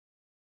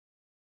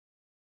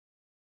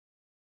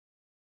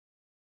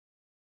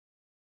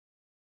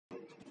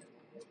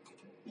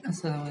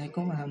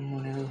Assalamualaikum, I'm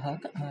Monirul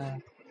Haque.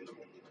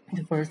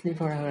 Firstly,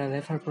 for our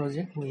LFR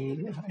project, we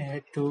need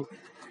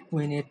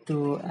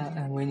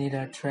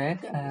a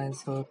track.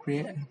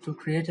 To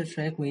create a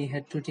track, we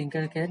had to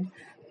Tinkercad.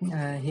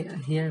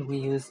 Here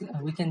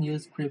we can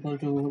use Scribble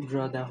to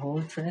draw the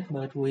whole track,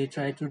 but we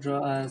try to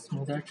draw a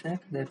smoother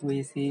track that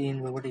we see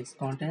in robotics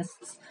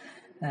contests.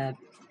 Uh,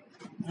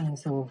 and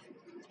so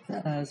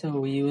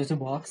we used a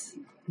box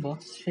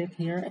shape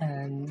here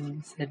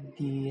and set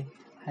the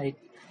height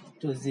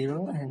to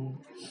 0,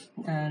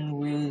 and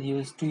we'll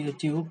use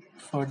tube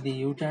for the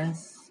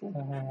U-turns.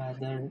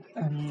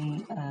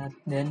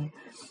 Then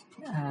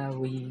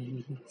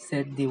we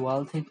set the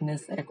wall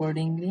thickness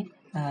accordingly.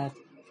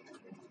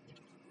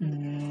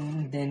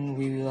 Then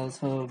we will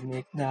also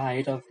make the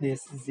height of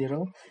this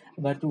 0,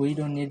 but we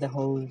don't need the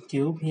whole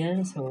tube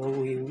here, so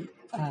we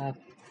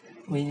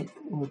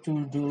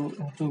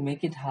to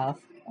make it half,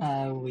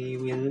 we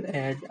will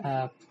add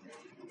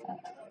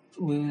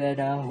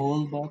a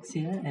whole box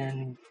here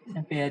and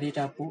pair it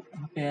up,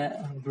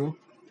 group.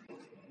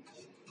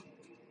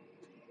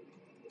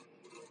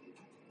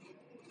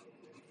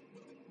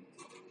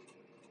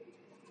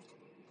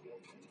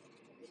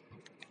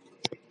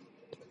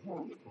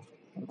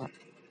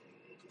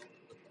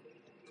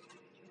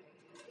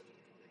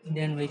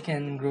 Then we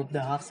can group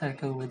the half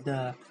circle with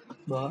the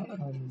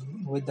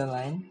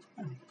line,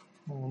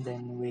 and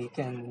then we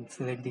can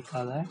select the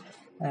color,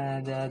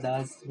 and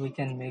thus we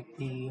can make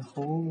the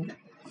whole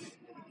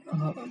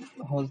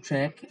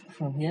track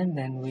from here.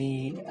 Then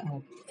we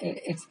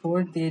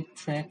export the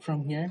track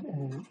from here,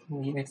 and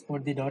we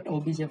export the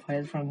 .obj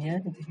file from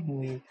here.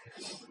 Then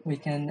we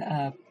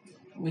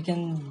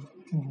can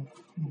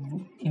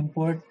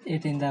import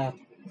it in the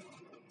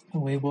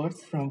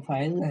Webots from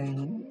file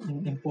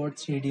and import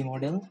 3D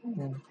model,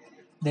 and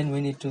then we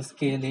need to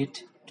scale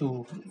it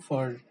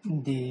for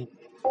the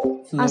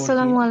float here.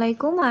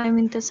 Assalamualaikum, I'm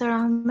Intesur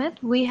Ahmed.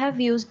 We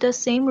have used the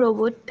same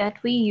robot that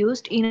we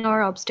used in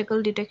our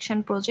obstacle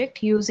detection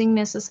project using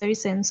necessary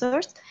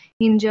sensors,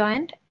 hinge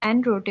joint,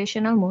 and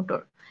rotational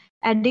motor.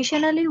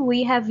 Additionally,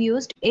 we have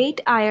used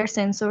 8 IR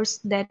sensors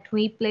that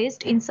we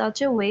placed in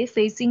such a way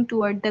facing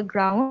toward the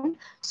ground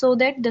so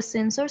that the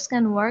sensors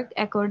can work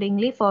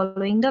accordingly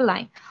following the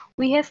line.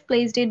 We have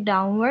placed it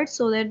downward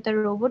so that the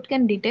robot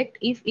can detect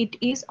if it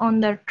is on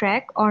the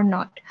track or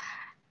not.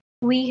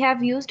 We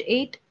have used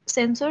 8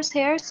 sensors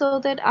here so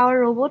that our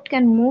robot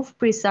can move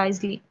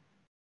precisely.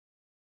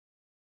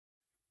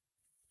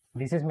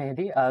 This is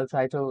Mehedi. I'll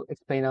try to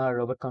explain our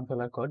robot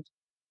controller code.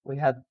 We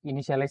have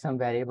initialized some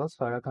variables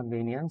for our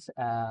convenience,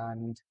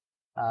 and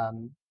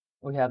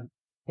we have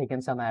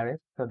taken some arrays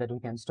so that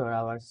we can store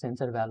our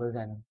sensor values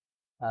and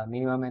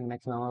minimum and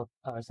maximum of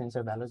our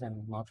sensor values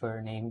and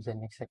motor names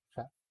and etc.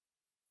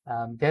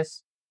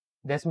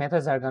 These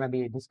methods are going to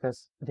be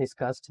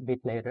discussed a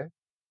bit later.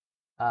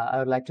 I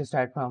would like to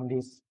start from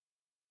this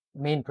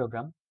main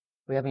program.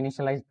 We have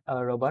initialized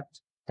our robot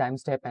time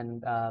step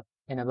and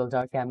enabled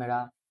our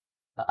camera,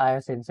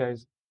 IR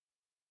sensors,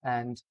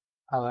 and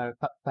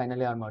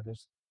finally our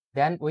motors.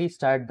 Then we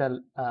start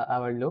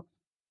our loop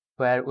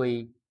where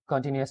we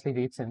continuously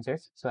read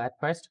sensors. So at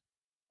first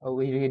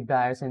we read the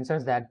IR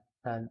sensors, that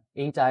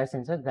 8 IR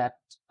sensors that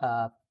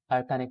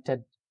are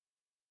connected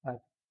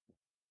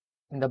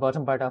in the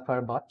bottom part of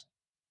our bot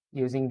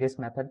using this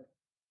method,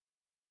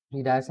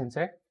 read IR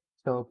sensor.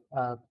 So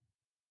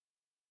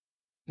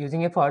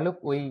using a for loop,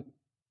 we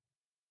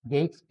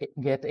get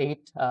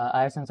 8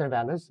 IR sensor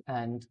values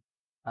and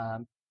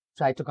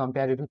try to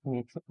compare it with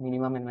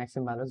minimum and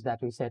maximum values that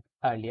we set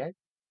earlier,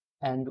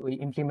 and we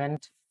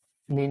implement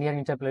linear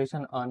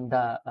interpolation on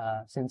the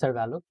sensor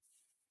value,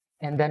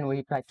 and then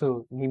we try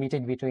to limit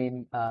it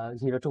between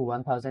 0 to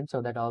 1000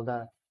 so that all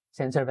the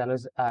sensor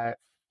values are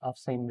of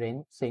same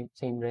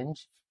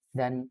range.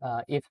 Then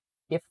if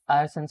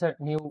our sensor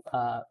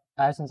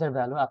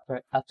value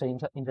after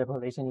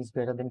interpolation is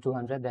greater than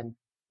 200, then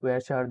we are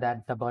sure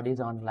that the body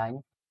is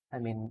online. I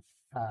mean,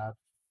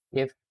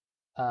 if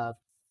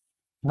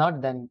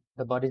not, then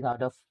the body is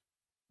out of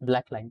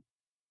black line.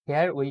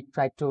 Here we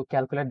try to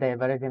calculate the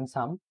average and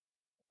sum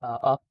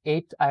of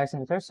 8 IR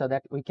sensors so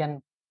that we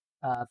can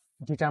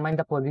determine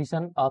the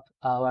position of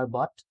our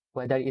bot,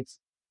 whether it's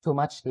too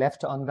much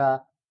left on the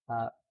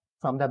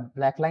from the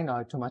black line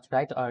or too much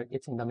right, or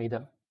it's in the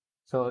middle.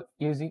 So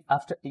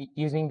after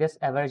using this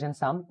average and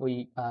sum,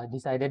 we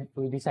decide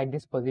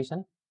this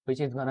position, which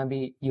is gonna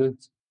be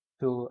used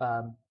to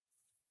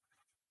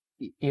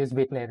use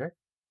bit later.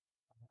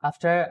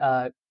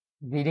 After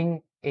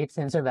reading 8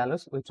 sensor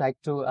values, we try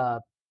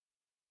to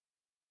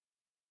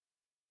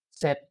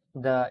set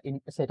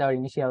our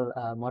initial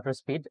motor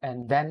speed,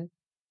 and then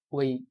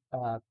we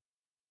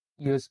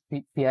use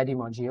PID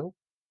module.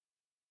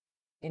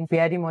 In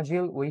PID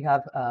module, we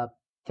have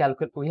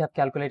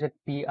calculated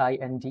P, I,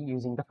 and D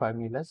using the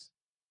formulas,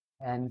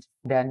 and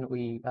then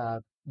we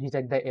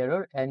detect the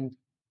error and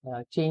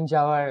change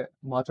our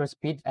motor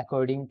speed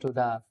according to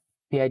the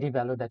PID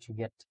value that you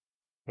get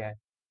here.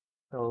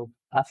 So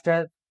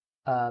after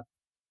the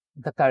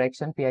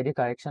PID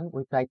correction,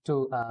 we try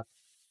to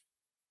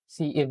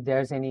see if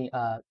there's any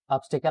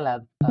obstacle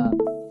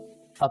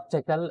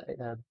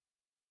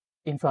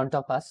in front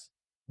of us.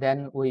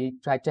 Then we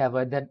try to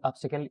avoid that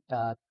obstacle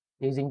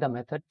using the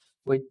method.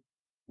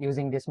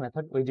 Using this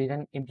method, we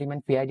didn't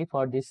implement PID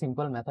for this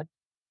simple method,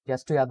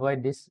 just to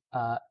avoid this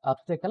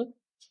obstacle.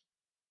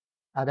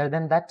 Other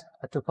than that,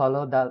 to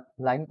follow the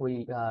line,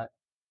 we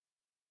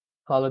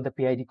follow the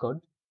PID code.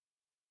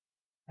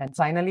 And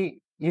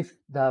finally, if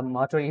the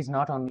motor is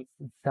not on,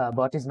 the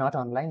bot is not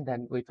online,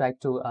 then we try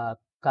to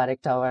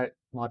correct our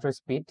motor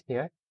speed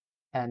here.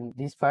 And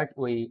this part,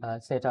 we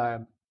set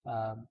our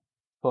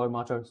four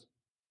motors,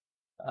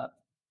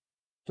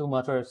 two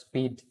motor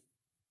speed,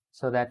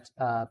 so that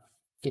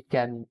it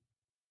can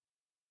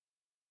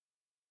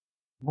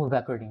move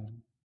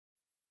accordingly.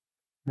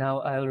 Now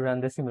I'll run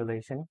the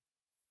simulation.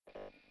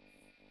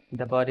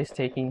 The bot is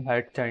taking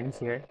hard turns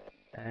here,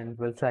 and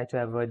we'll try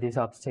to avoid this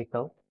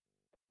obstacle.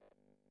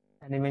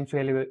 And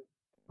eventually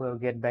we'll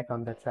get back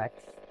on the track.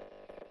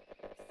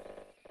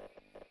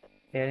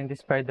 Here in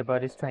this part, the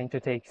bot is trying to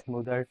take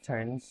smoother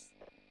turns.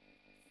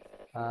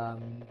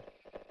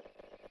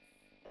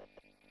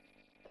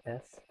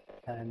 Yes,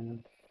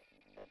 and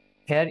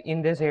here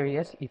in these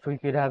areas, if we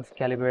could have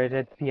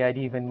calibrated PID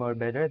even more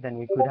better, then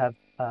we could have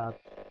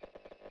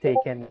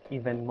taken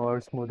even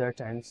more smoother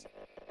turns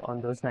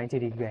on those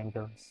 90-degree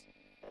angles.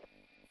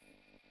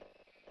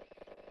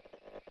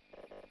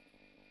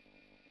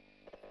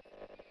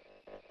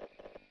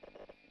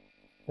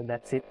 So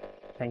that's it.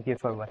 Thank you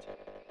for watching.